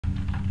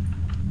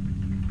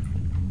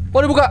Oh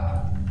dibuka.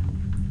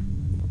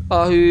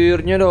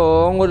 Akhirnya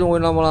dong, gue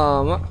nungguin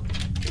lama-lama.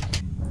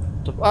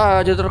 Tetep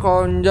aja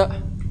terkonjak.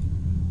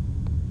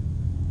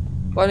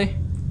 Apa nih?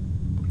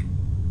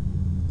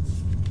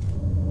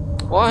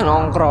 Wah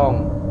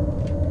nongkrong.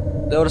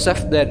 They were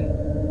safe then.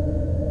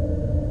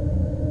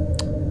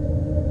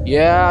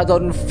 Yeah, I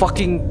don't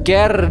fucking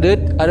care,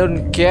 dude. I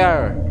don't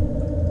care.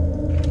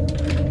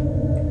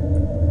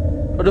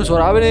 Aduh,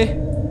 suara apa nih?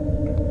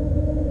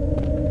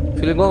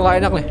 Feeling gue gak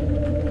enak nih.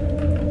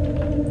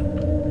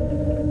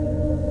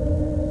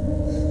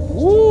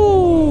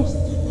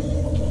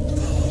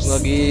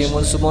 Lagi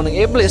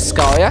summoning iblis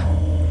kau ya.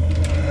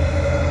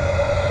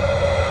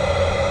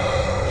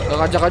 Gak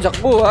ngajak-ngajak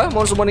gua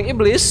mau summoning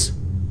iblis.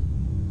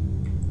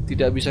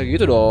 Tidak bisa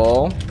gitu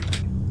dong.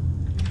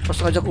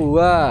 Harus ngajak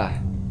gua.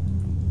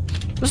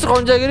 Terus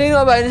terkonjay gini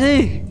ngapain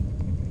sih?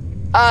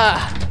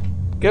 Ah,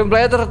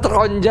 gameplay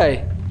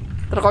terkonjay.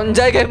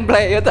 Terkonjay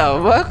gameplay ya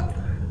tau bak.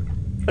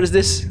 What is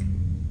this?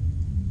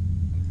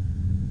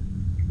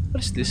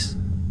 What is this?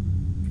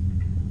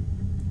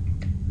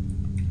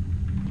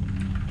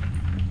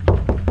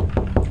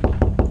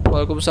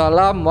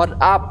 Waalaikumsalam, what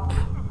up?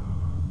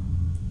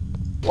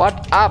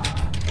 What up?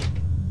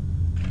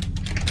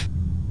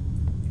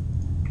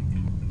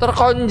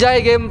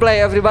 Terkonjay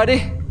gameplay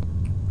everybody.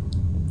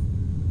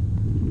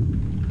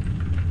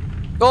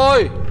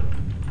 Oi.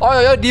 Oh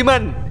yo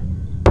demon.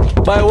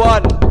 By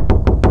one.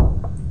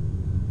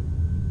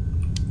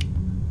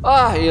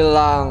 Ah,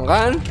 hilang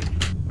kan?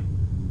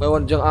 By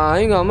one jeng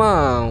aing nggak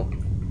mau.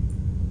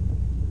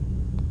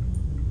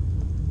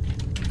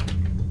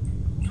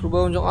 Suruh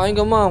by one jeng aing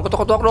nggak mau.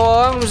 Ketok-ketok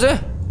doang bisa.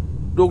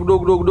 Dug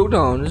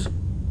down.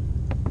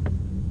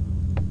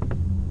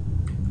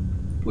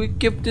 We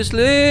keep this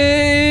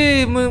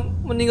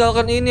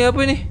meninggalkan ini apa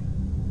ini?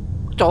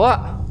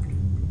 Kecoa.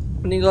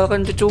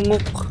 Meninggalkan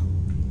cecunguk.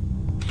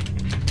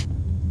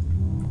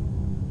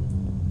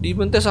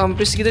 Demon teh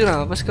sampis gitu,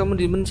 kenapa sih kamu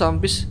demon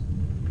sampis?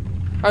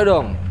 Ayo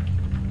dong,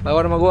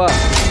 lawan sama gua.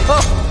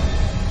 Oh,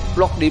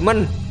 block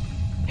demon.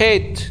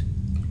 Hate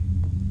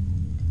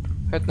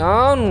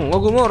naon?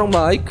 Gua mah orang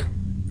baik.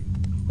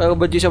 Gak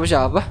benci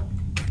siapa-siapa.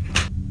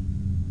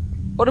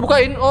 Oh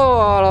dibukain.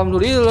 Oh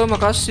alhamdulillah,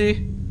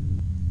 makasih.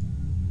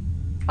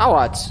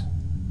 Awas.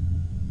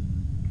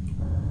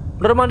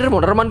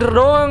 Mandir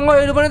doang. Oh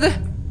depan itu.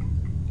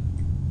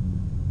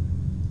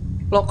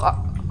 Lock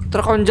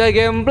terkonjay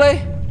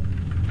gameplay.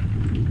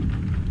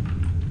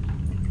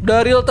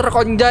 Daril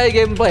terkonjay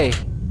gameplay.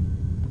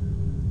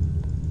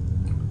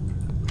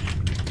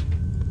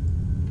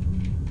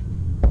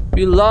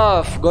 We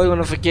love going on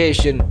a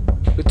vacation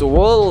with the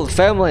whole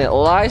family.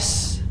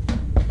 Lies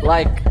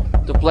like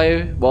to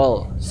play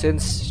ball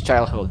since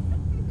childhood.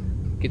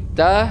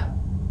 Kita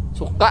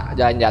suka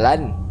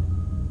jalan-jalan.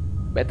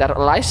 Better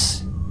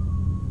Lies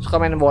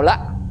suka main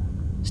bola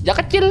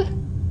sejak kecil.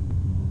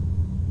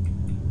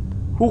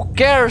 Who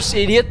cares,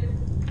 idiot?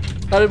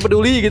 Kalian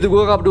peduli gitu,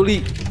 gue gak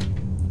peduli.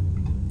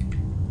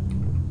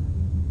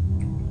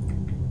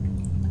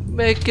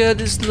 Make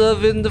this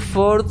love in the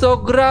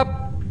photograph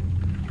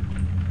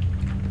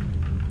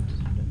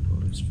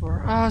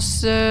for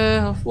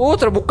ourselves. Oh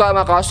terbuka,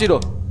 makasih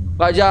doh.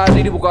 Gak jadi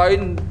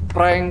dibukain,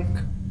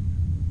 prank.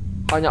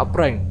 Hanya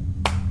prank.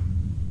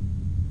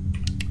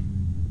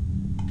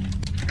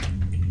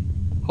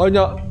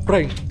 Hanya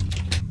prank.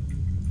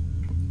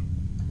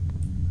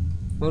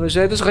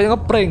 Manusia itu sukanya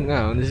ngeprank.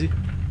 Nah mana sih?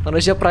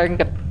 Manusia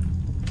pranket.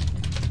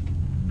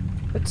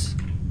 Let's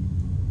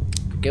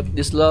keep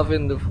this love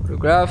in the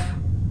photograph.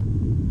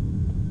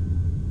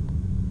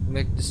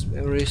 Make these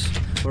memories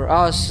for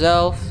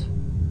ourselves.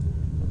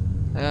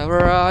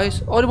 Ever eyes.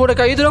 Oh, di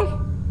boneka itu dong.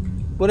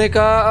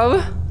 Boneka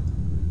apa?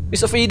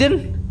 Piece of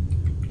Eden.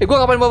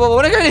 Gua ngapain bawa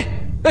boneka ini?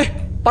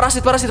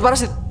 Parasit.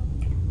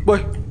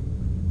 Boy.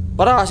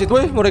 Parasit,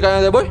 boy.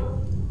 Bonekanya ada, boy.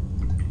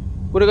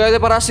 Bonekanya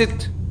ada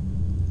parasit.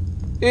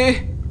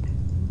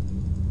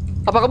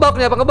 Apa kebak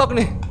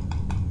nih?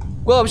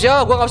 Gua gak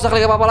bisa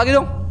klik apa-apa lagi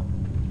dong.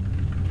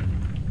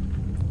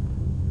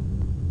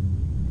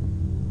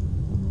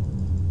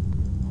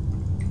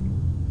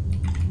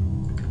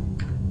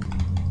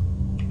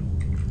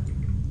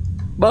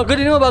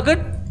 Baget ini mah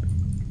baget.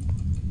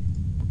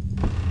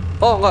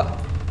 Oh enggak.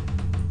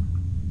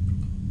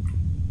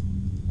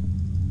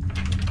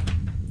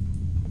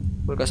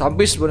 Boneka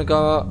sampis.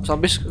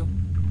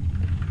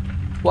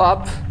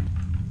 Wap.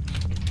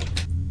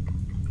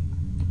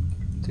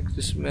 Take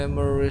these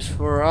memories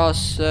for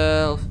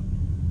ourselves.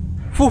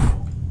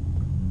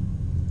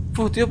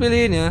 Dia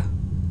pilihin ya.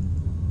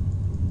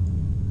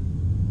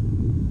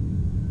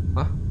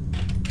 Hah?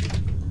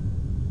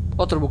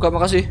 Oh terbuka,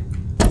 makasih.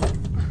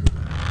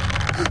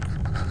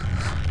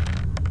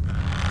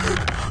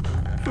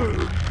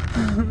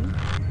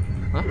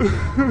 Hah?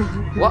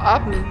 What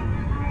up?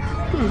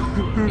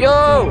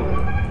 Yo,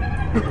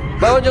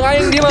 bawa jeung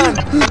aing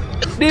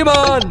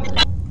Diman.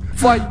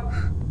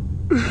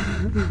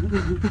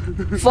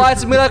 Fight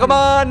sembilan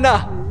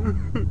kemana?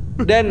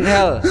 Dan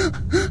hell,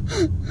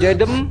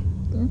 Jedem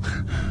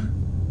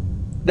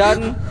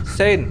dan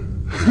Saint.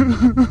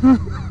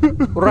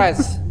 Right.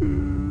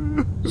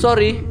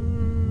 Sorry.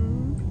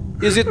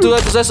 Is it too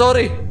late to say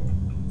sorry?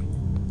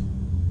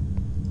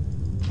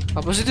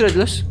 Apa sih tidak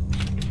jelas?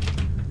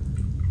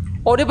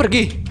 Oh dia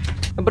pergi.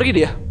 Yang pergi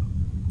dia.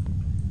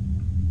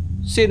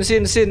 Sinis.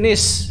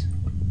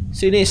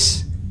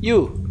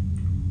 You.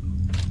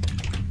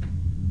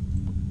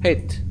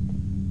 Hate.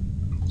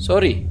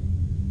 Sorry.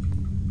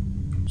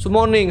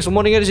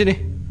 Summoningnya di sini.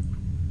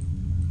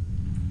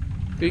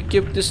 We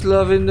keep this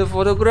love in the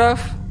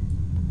photograph.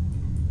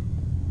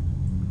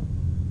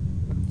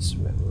 It's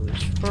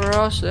memories for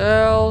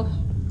ourselves.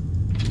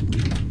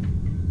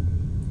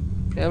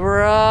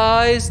 Never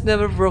eyes,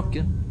 never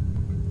broken.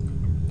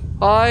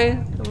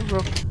 I never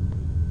broken.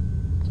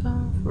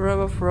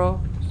 Forever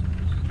frozen.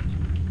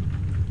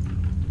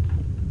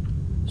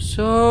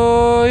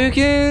 So you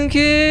can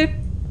keep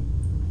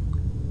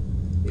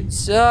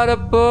inside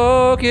a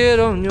pocket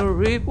on your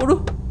rib.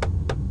 Waduh.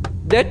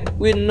 That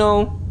we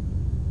know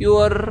you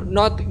are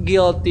not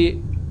guilty.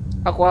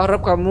 Aku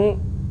harap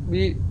kamu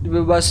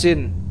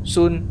dibebasin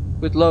soon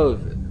with love.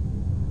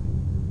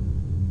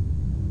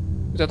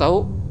 Kita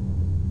tahu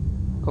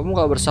kamu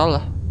gak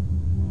bersalah.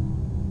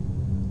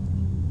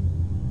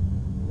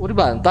 Oh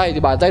dibantai,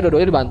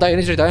 dua-duanya dibantai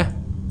ini ceritanya.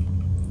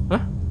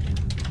 Hah?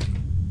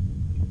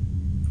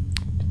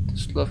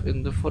 This love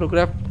in the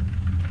photograph.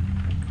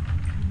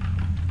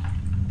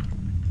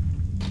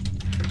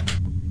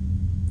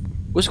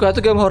 Gue suka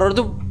tuh game horror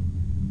tuh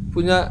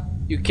punya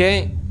you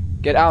can't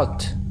get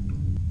out.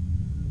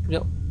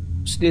 Punya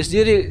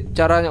sendiri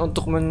caranya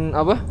untuk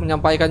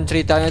menyampaikan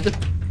ceritanya tuh.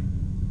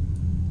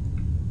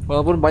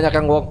 Walaupun banyak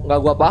yang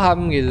nggak gua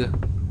paham gitu.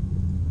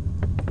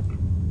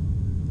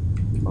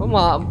 Oh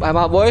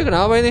mak boy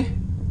kenapa ini?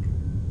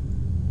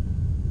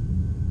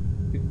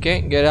 You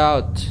can't get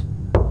out.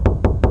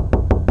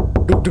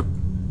 Duk.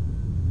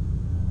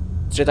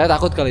 Ceritanya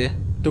takut kali ya.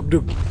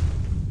 Duk.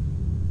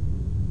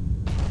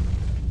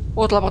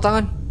 Oh telapak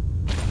tangan.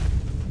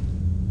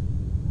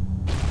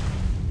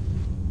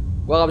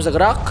 Gua gak bisa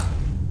gerak.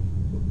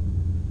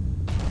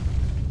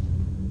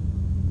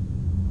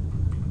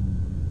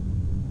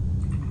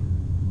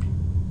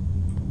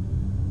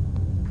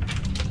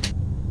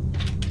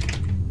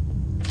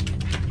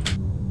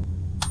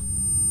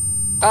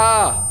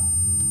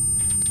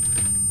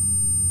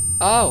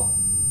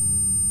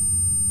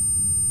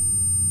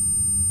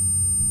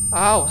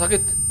 Au,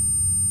 sakit.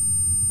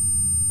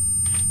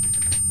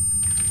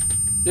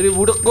 Jadi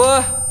budak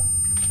gua.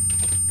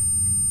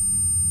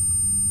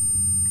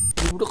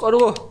 Budak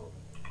aduh.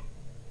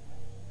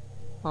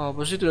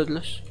 Apa sih tidak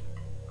jelas?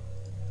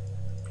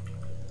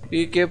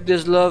 We keep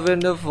this love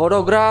in the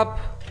photograph.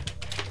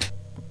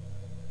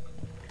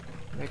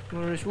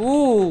 Memories.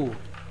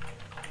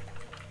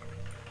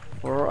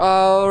 For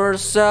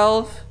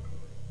ourselves,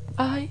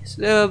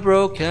 eyes never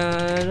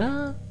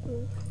broken.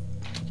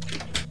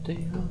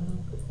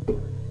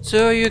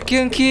 So you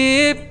can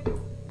keep.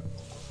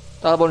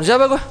 Telepon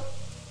siapa gua?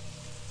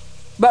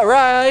 Mbak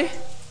Rai.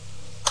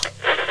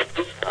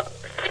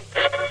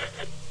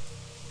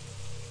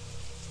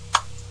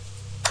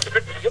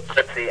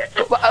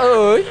 Mbak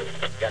ơi.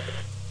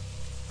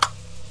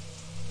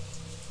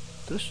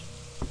 Terus.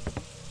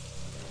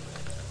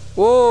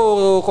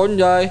 Wow,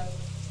 konjay.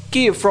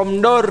 Key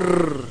from door.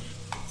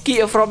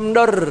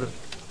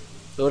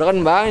 Tuh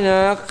kan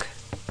banyak.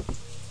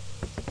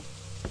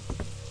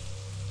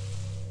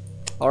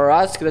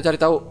 Alright, kita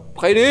cari tahu.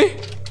 Pakai ini.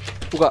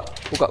 Buka.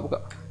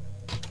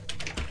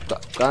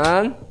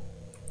 Kan.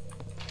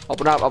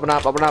 Open up.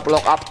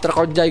 Lock up.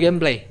 Terkonjay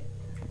gameplay.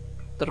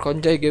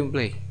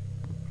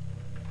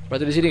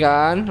 Berarti di sini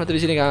kan?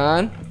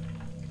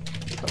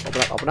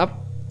 Open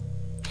up.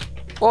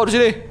 Oh, di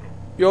sini.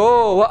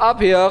 Yo, what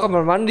up ya?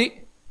 Kamar mandi.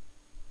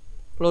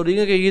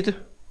 Loadingnya kayak gitu.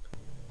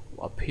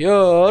 Up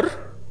here.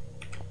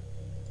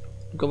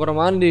 Kamar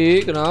mandi,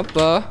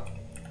 kenapa?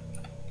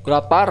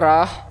 Gelap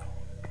parah.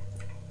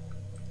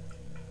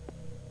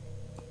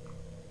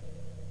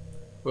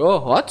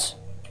 Oh, what?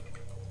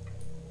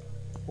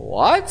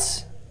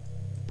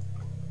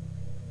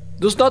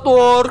 Does not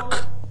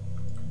work.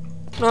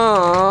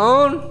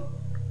 Nah,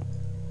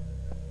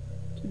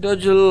 tidak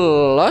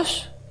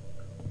jelas.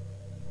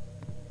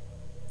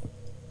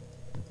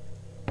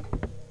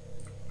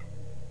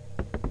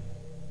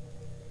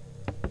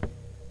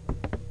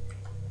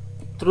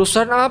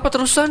 Terusan apa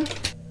terusan?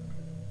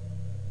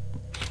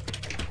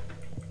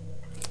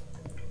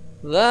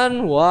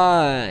 Then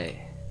why?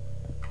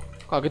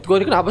 Kaget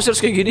gue, ini kenapa sih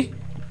harus kayak gini?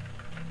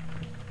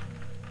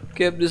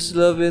 Keep this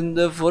love in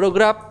the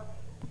photograph.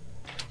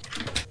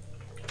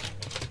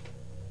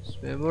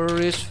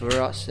 Memories for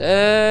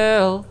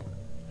ourselves.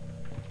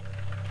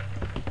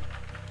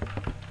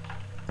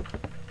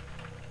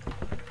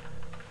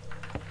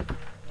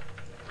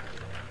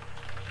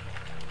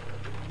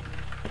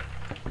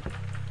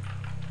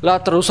 Lah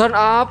terusan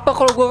apa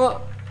kalau gua nggak?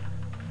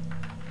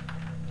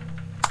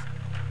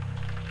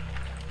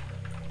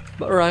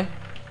 Mbak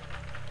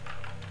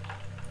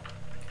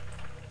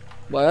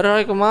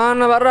Rai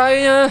kemana Mbak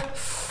Rai-nya?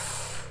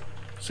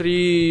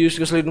 Serius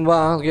ngeselin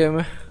banget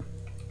game-nya.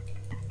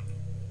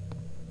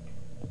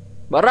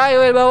 Mbak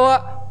Rai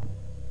bawa.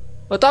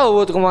 Gak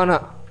tahu buat kemana.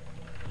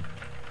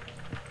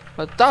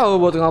 Gak tahu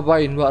buat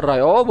ngapain Mbak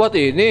Rai. Oh buat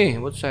ini,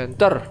 buat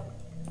center.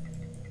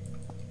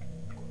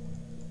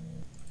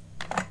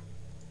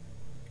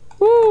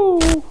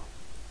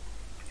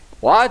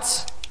 What?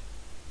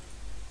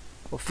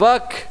 Oh,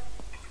 fuck.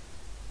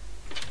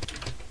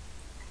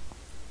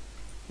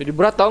 Jadi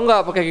berat tau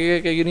nggak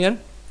pakai kayak ginian?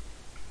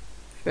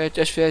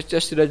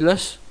 VHS tidak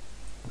jelas.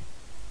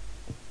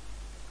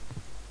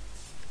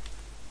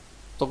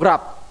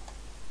 Photograph.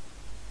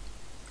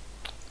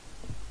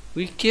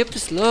 We keep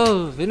this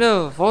love in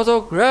a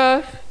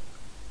photograph.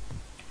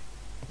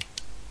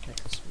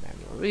 Next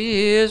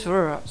memory is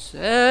for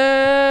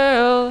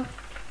ourselves.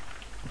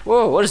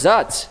 Whoa, what is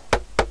that?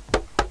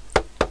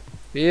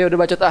 Iya udah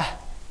bacot ah.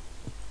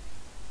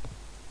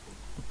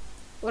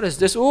 What is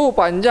this?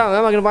 Panjang ya,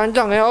 makin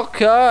panjang ya.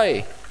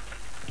 Oke.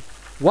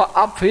 What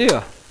up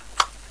here?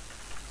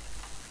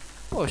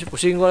 Oh, sih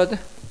pusing gua liatnya.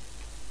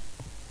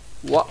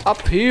 What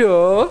up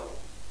here?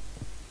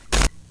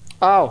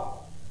 Ow.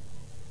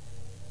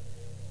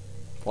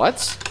 What?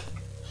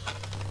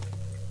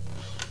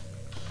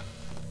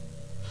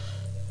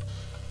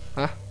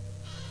 Hah?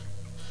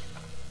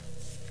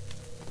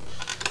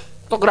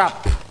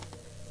 Photograph.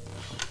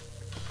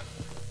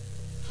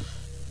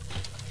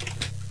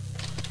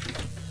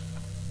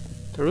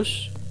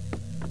 Terus?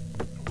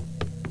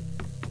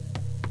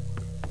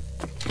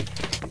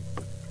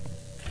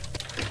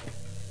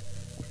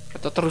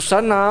 Kata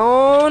terusan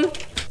naon?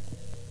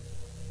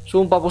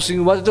 Sumpah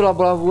pusing banget itu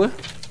lampu-lampu.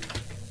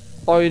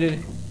 Oh ini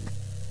nih.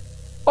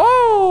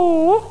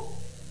 Oh,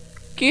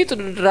 gitu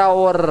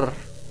drawer.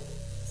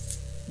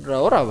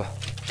 Drawer apa?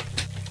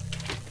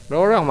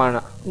 Drawer yang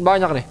mana?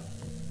 Banyak nih.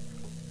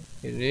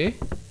 Ini.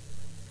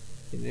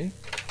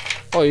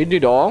 Oh ini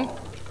dong.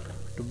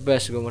 The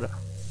best gue mana?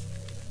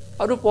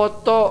 Aduh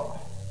foto.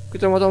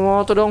 Kita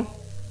moto-moto dong.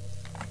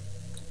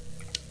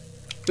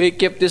 We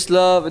keep this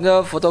love in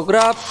the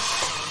photograph.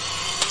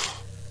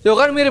 Yo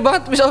kan mirip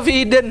banget Miss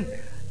Oviden.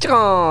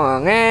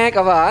 Cengek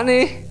apaan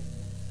nih?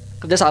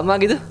 Kerja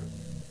sama gitu.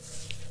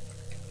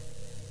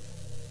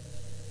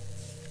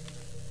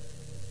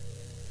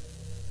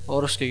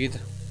 Harus kayak gitu.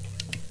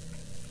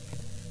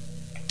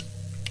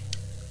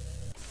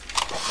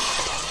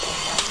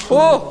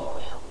 Oh.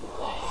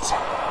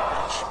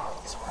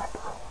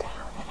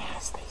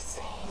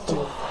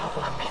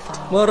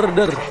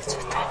 Murder.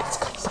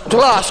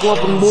 Jelas gua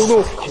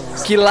pembunuh,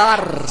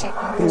 killer.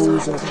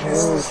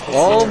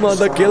 Oh,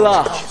 mother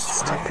killer.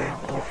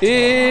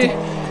 Ih.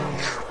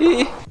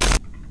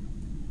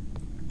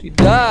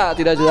 Tidak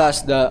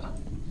jelas, dah.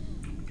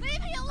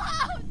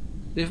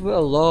 Leave me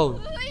alone.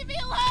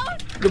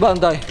 Di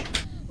bantai.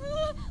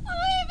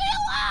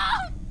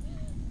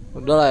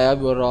 Udah lah ya,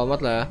 biar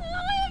amat lah ya.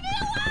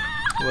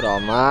 Biar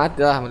amat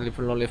ya,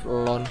 live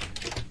alone.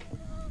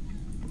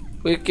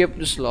 We keep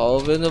this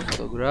love in the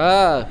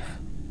photograph.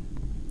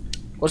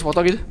 Gua harus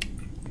foto gitu?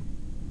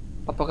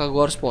 Apakah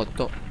gua harus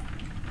foto?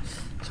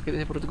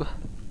 Sakitnya perut gua.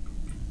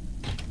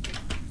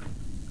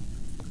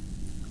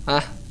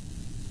 Hah?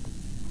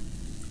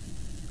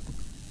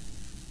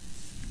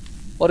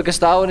 Oh dikasih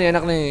tahu nih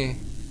enak nih.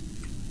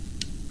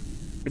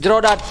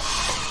 Kejerodat.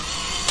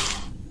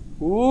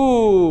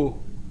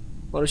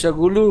 Manusia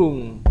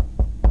gulung.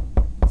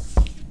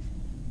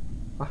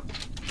 Hah?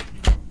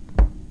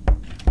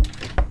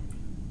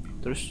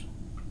 Terus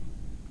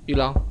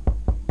hilang.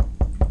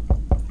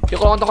 Ya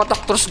kalau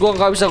kotak-kotak terus gua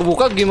nggak bisa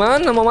kebuka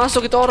gimana mau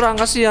masuk itu orang,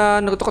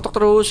 kasihan kotak-kotak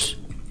terus.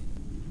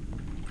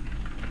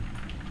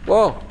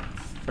 Wow,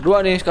 kedua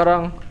nih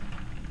sekarang.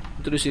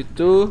 Itu di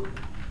situ.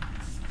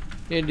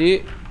 Ini di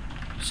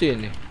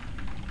sini.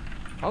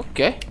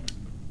 Oke.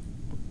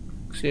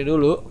 Sini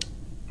dulu.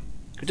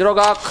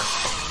 Kecerogak.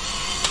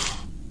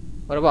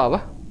 Ada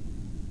apa?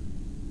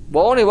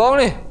 Bohong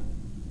nih.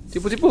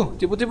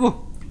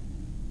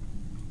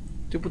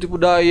 Tipu-tipu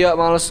daya,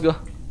 males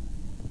gua.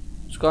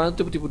 Sekarang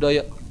tipu-tipu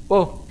daya.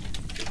 Oh.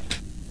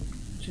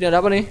 Sini ada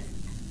apa nih?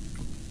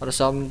 Ada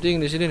something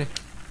di sini nih.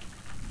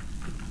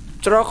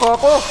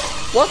 Cerokok. Oh,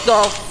 what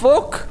the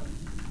fuck?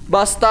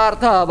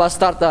 Bastard.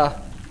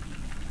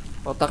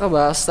 Otaknya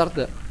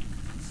bastard ya.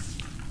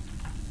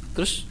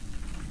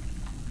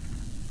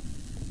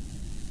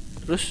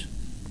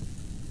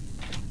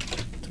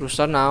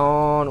 Terusan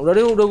naon?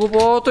 Udah gue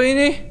foto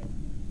ini.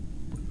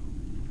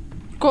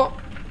 Kok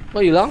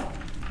nggak hilang?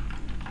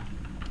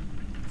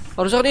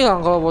 Harusnya kan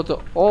hilang kalau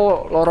foto.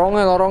 Oh,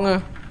 lorongnya.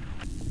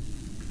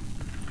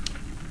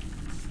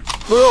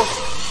 Bro.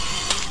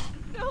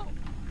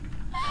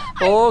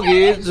 Oh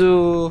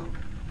gitu.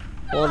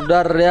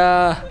 Modar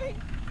ya.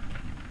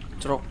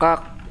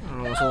 Cerokak.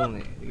 Langsung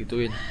nih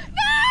gituin.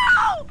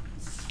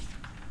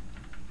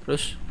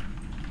 Terus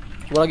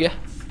coba lagi ya.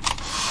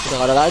 Udah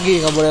gak ada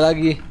lagi, nggak boleh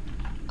lagi.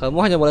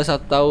 Kamu hanya boleh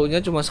satu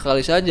tahunnya cuma sekali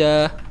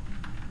saja.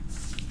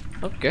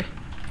 Oke.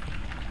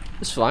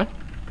 It's fine.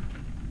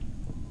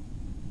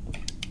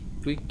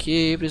 We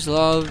keep this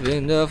love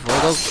in the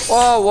photo.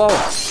 Wow.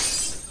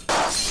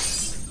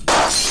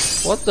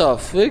 What the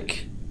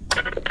fuck?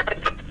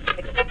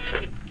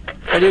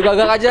 Radio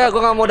Gagak aja, gue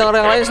nggak mau denger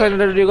yang lain selain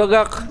Radio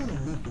Gagak.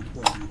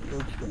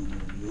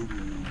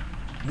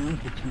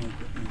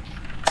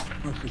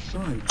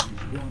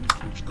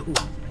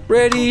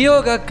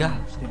 Radio Gagak,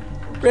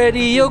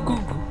 Radio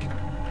Gugu.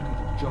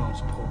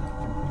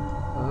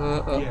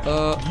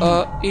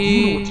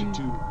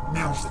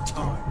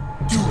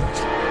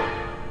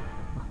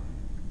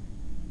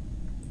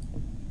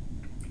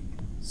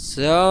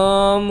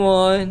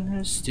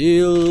 Someone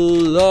still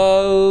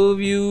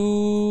love you.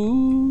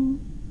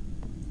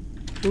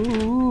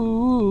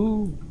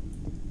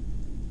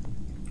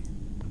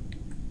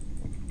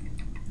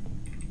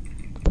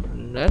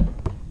 Dan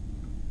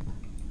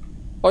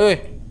oi,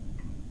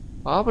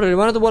 apa dari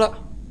mana tuh bola?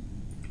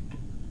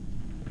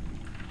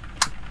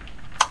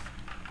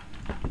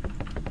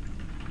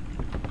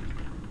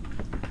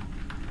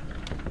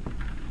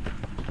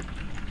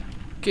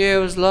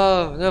 Gives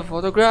love the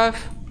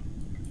photograph.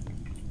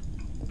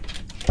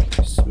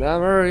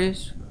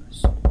 Memories.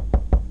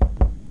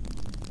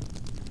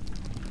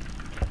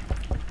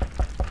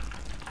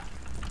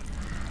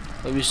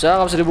 Gak bisa,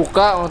 gak bisa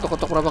dibuka. Untuk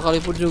berapa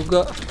kali pun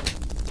juga.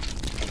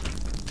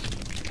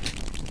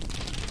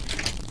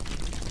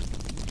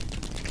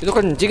 Itu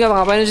kencing apa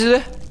ngapain sih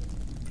deh?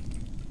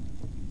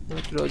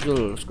 Tidak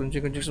jelas,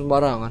 kencing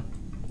sembarangan.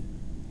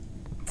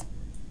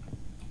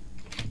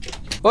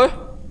 Oi,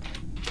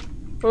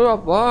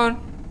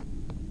 apaan?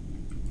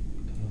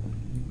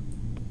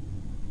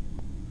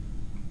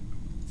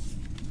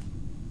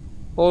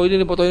 Oh ini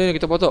nih foto ini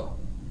kita foto.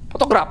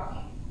 Fotograf.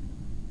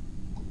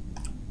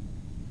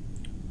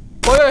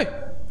 Oi.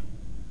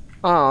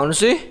 Ah, anu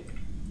sih?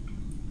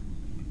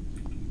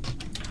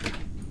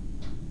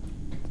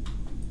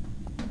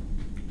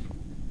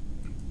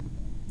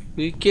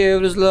 We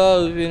give this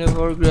love in a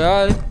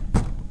photograph.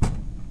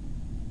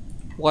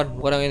 Bukan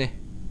yang ini.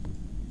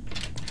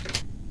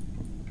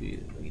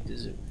 It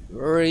is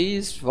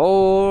race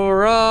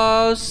for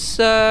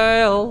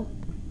ourselves.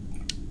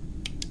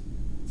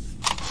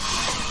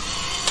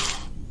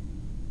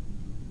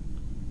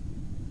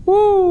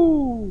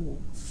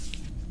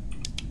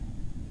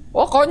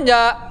 Oh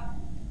konja.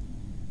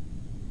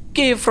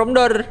 Key from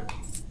there.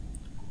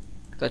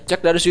 Kita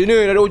cek dari sini,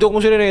 dari ujung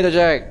sini nih kita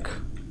cek.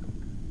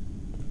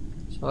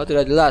 Soalnya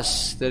tidak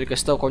jelas. Dari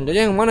kasih tahu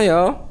konjanya yang mana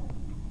ya?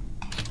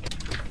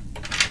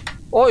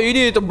 Oh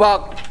ini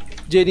tebak.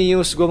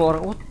 Genius gue sama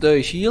orang. What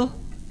the hell?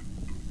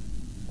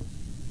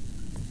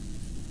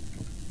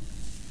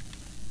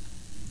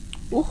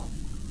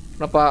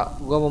 Kenapa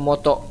gue mau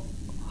moto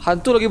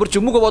hantu lagi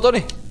berjumpa gue foto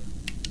nih?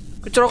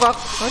 Kecerokak.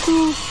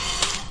 Aduh.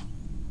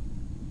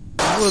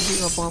 Gue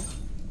lagi ngapa-ngapa.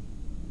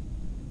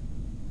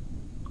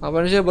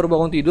 Apaan sih baru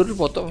bangun tidur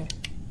foto.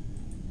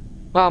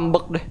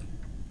 Ngambek deh.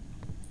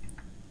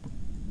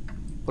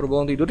 Baru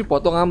bangun tidur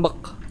dipoto ngambek.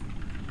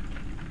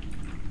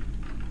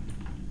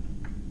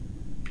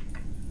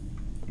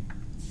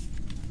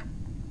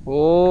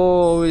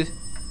 Oh,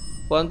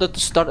 wanted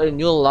to start a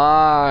new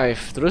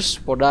life.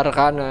 Terus podar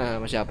kan,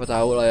 masih apa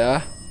tahu lah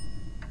ya.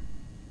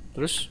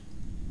 Terus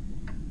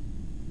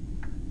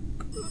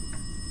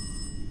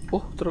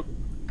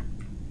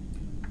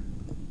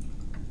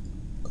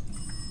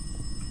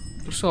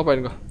terus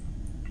ngapain kah?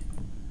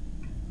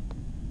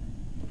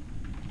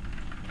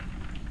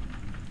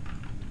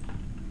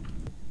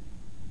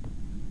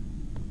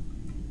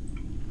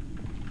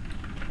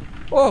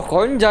 Oh,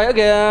 konjay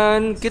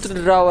again. Kita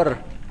the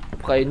drawer.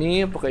 Pakai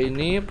ini.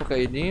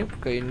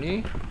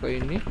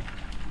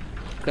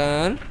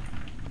 Kan?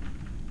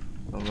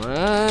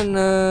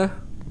 Mana?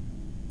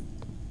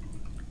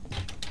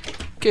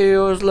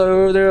 Chaos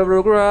low there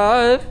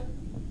progress.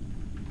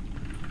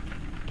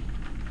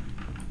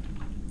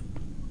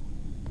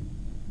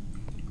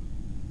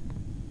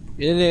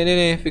 Ini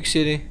nih, fix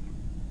ini.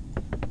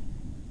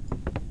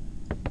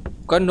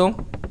 Bukan dong.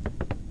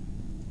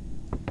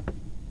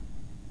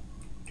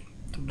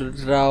 The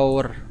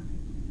drawer.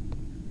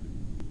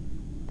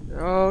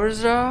 Ours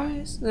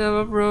rise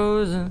never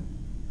frozen.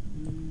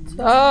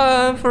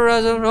 Time for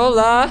us to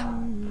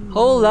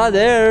hola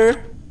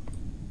there.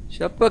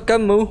 Siapa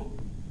kamu?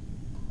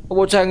 Oh,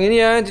 bocah yang ini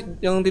ya,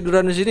 yang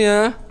tiduran di sini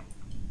ya.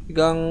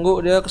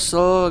 Diganggu dia,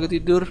 kesel lagi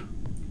tidur.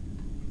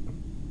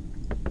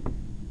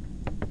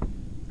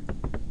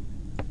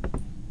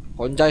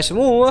 Konjay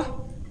semua.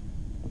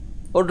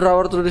 Oh,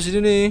 drawer tuh di sini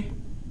nih.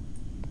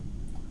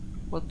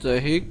 What the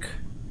heck?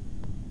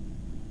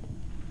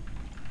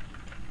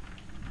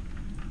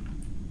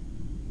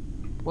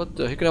 What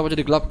the heck? Kenapa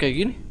jadi gelap kayak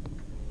gini?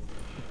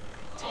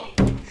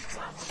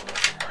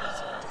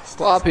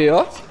 Kok api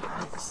ya?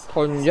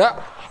 Konjay.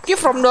 Keep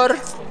from door.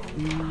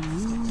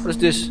 What is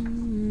this?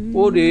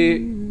 Oh, the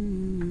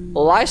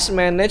lice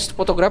managed to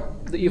photograph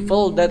the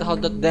evil that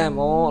haunted them.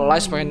 Oh,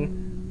 lice main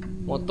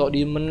moto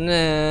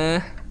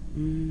demonnya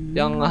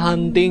yang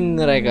hunting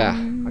mereka.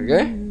 Oke?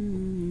 Okay?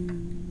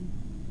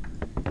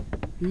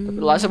 Tapi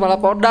lice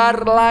malah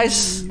podar,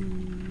 lice.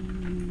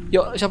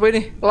 Yuk, siapa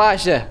ini?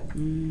 Lice ya?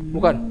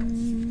 Bukan.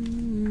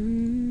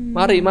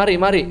 Mari.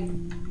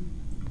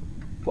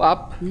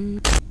 Up.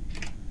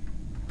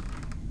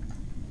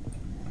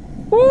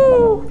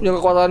 punya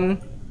kekuatan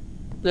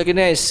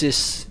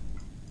telekinesis.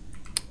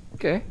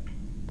 Oke.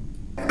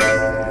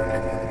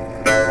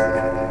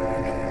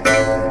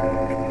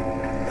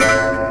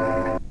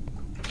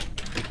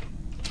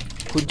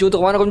 Kunci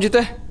untuk mana kunci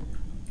teh?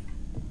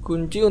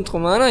 Kunci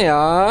untuk mana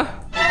ya?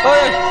 Oh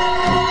ya.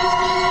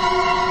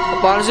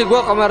 Apaan sih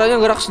gua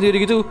kameranya gerak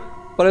sendiri gitu?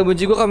 Paling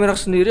benci gua kamera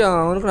sendiri.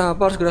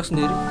 Kenapa harus gerak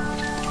sendiri?